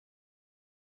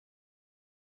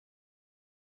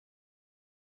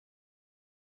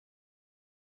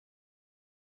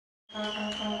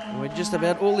We're just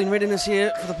about all in readiness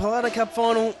here for the Pelada Cup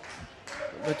final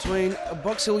between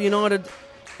Box Hill United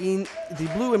in the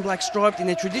blue and black striped in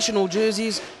their traditional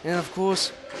jerseys, and of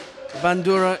course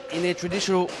Bandura in their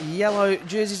traditional yellow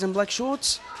jerseys and black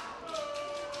shorts.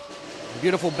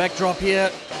 Beautiful backdrop here,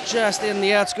 just in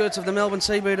the outskirts of the Melbourne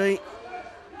CBD.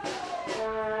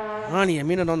 Only a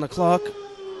minute on the clock.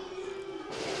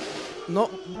 Not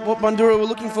what Bandura were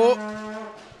looking for.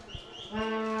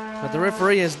 But the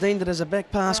referee has deemed it as a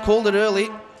back pass, called it early.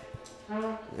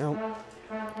 Now,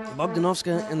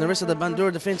 Bogdanovska and the rest of the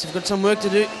Bandura defence have got some work to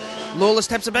do. Lawless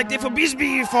taps it back there for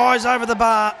Bisbee, who fires over the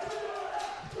bar.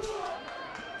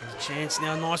 There's a chance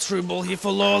now, nice through ball here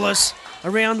for Lawless.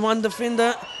 A round one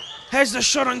defender has the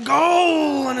shot on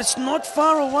goal, and it's not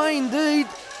far away indeed.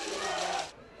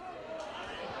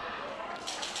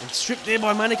 It's stripped there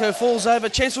by Manico, falls over.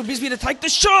 Chance for Bisbee to take the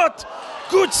shot.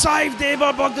 Good save there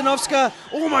by Bogdanovska.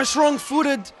 Almost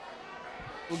wrong-footed.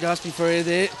 Gasping for air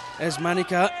there as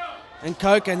Manica and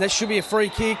Coke, and that should be a free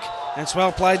kick. And it's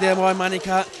well played there by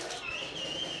Manica.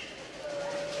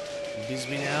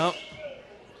 Bisbee now.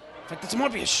 In fact, this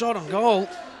might be a shot on goal.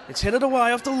 It's headed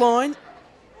away off the line.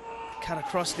 Cut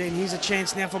across there, and here's a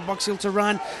chance now for Box Hill to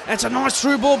run. And it's a nice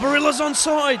through ball. Barilla's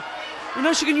onside. You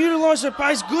know she can utilise her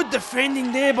pace. Good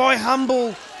defending there by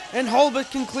Humble. And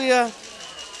Holbert can clear.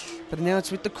 But now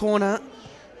it's with the corner.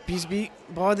 Bisbee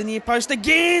by the near post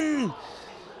again.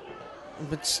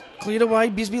 But it's cleared away.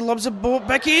 Bisbee lobs the ball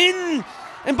back in.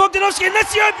 And Bogdanovski, and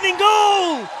that's the opening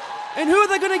goal. And who are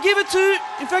they going to give it to?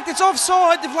 In fact, it's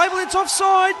offside. They've labelled it's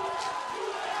offside.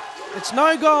 It's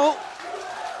no goal.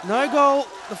 No goal.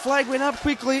 The flag went up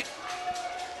quickly.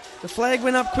 The flag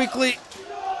went up quickly.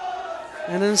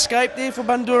 And an escape there for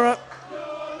Bandura.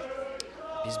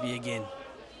 Bisbee again.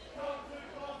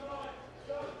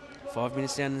 5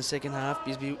 minutes down in the second half.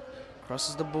 Bisbee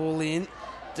crosses the ball in.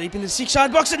 Deep in the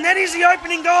 6-yard box, and that is the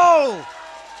opening goal.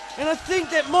 And I think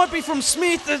that might be from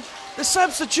Smith. The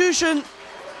substitution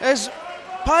has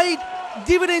paid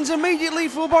dividends immediately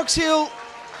for Box Hill.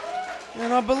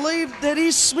 And I believe that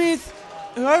is Smith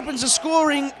who opens the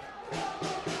scoring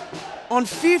on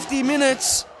 50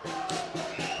 minutes.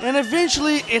 And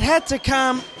eventually it had to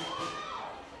come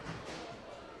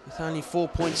with only 4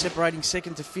 points separating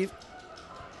second to fifth.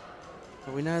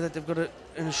 But we know that they've got it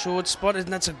in a short spot, and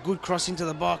that's a good cross into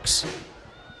the box.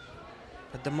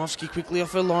 But Domovsky quickly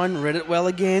off her line, read it well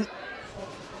again.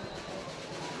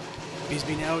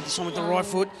 Bisbee now with this one with the right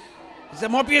foot. That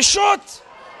might be a shot!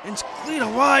 And it's cleared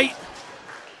away.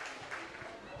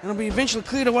 And it'll be eventually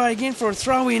cleared away again for a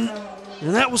throw-in.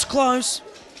 And that was close.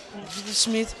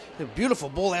 Smith, a beautiful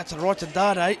ball out to the right to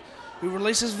Dade, who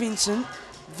releases Vincent.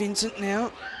 Vincent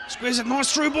now squares a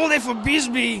nice through ball there for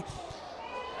Bisbee.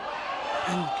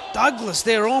 And Douglas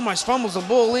there almost fumbles the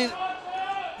ball in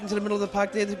into the middle of the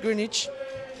park there to Greenwich.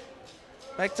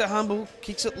 Back to Humble,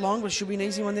 kicks it long, but it should be an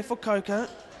easy one there for Coco.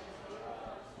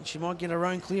 And she might get her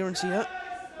own clearance here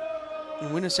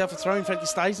and win herself a throw. In fact, it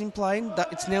stays in play.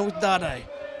 It's now with Dade.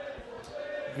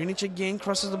 Greenwich again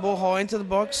crosses the ball high into the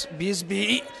box.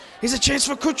 Bisbee. Here's a chance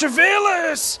for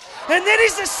Kutravelis. And that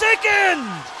is the second.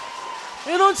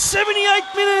 And on 78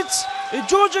 minutes,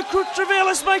 Georgia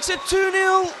Kutravelis makes it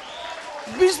 2-0.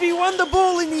 Bisbee won the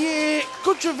ball in the air.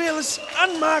 Kutravelis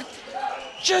unmarked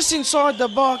just inside the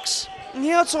box. On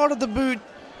the outside of the boot.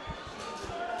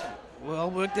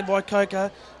 Well worked there by Coco.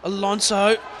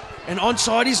 Alonso. And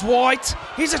onside is White.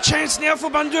 Here's a chance now for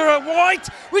Bandura. White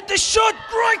with the shot.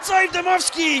 Great save,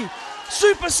 Domovsky.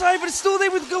 Super save, but it's still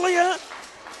there with Galea.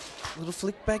 Little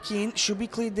flick back in. Should be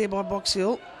cleared there by Box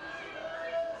Hill.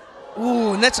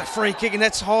 Ooh, and that's a free kick, and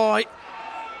that's high.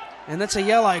 And that's a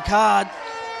yellow card.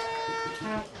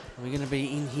 We're going to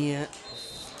be in here.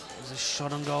 There's a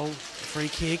shot on goal. Free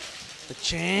kick. The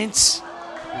chance.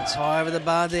 It's high over the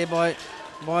bar there by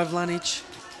Vlanic.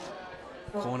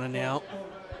 Corner now.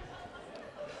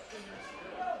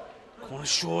 Corner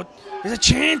short. There's a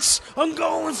chance on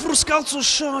goal, and Fruscalzo's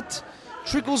shot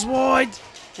trickles wide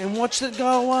and watched it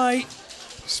go away.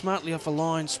 Smartly off a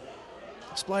line.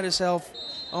 Displayed herself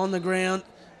on the ground.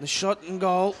 The shot and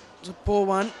goal. It's a poor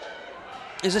one.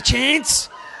 There's a chance.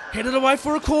 Headed away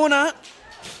for a corner.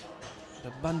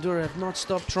 The Bandura have not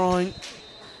stopped trying.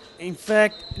 In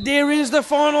fact, there is the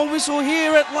final whistle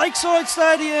here at Lakeside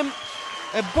Stadium.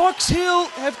 Box Hill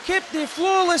have kept their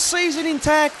flawless season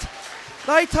intact.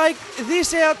 They take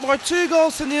this out by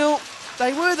 2-0.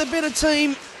 They were the better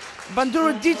team.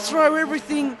 Bandura did throw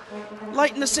everything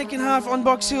late in the second half on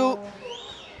Box Hill,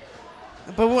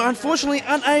 but were unfortunately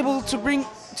unable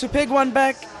to peg one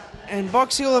back. And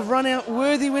Box Hill have run out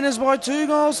worthy winners by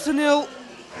 2-0.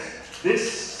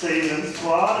 This season's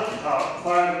Pelada Cup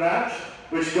player of the match,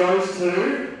 which goes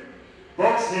to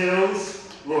Box Hills,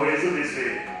 Louisa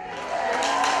Bisbee.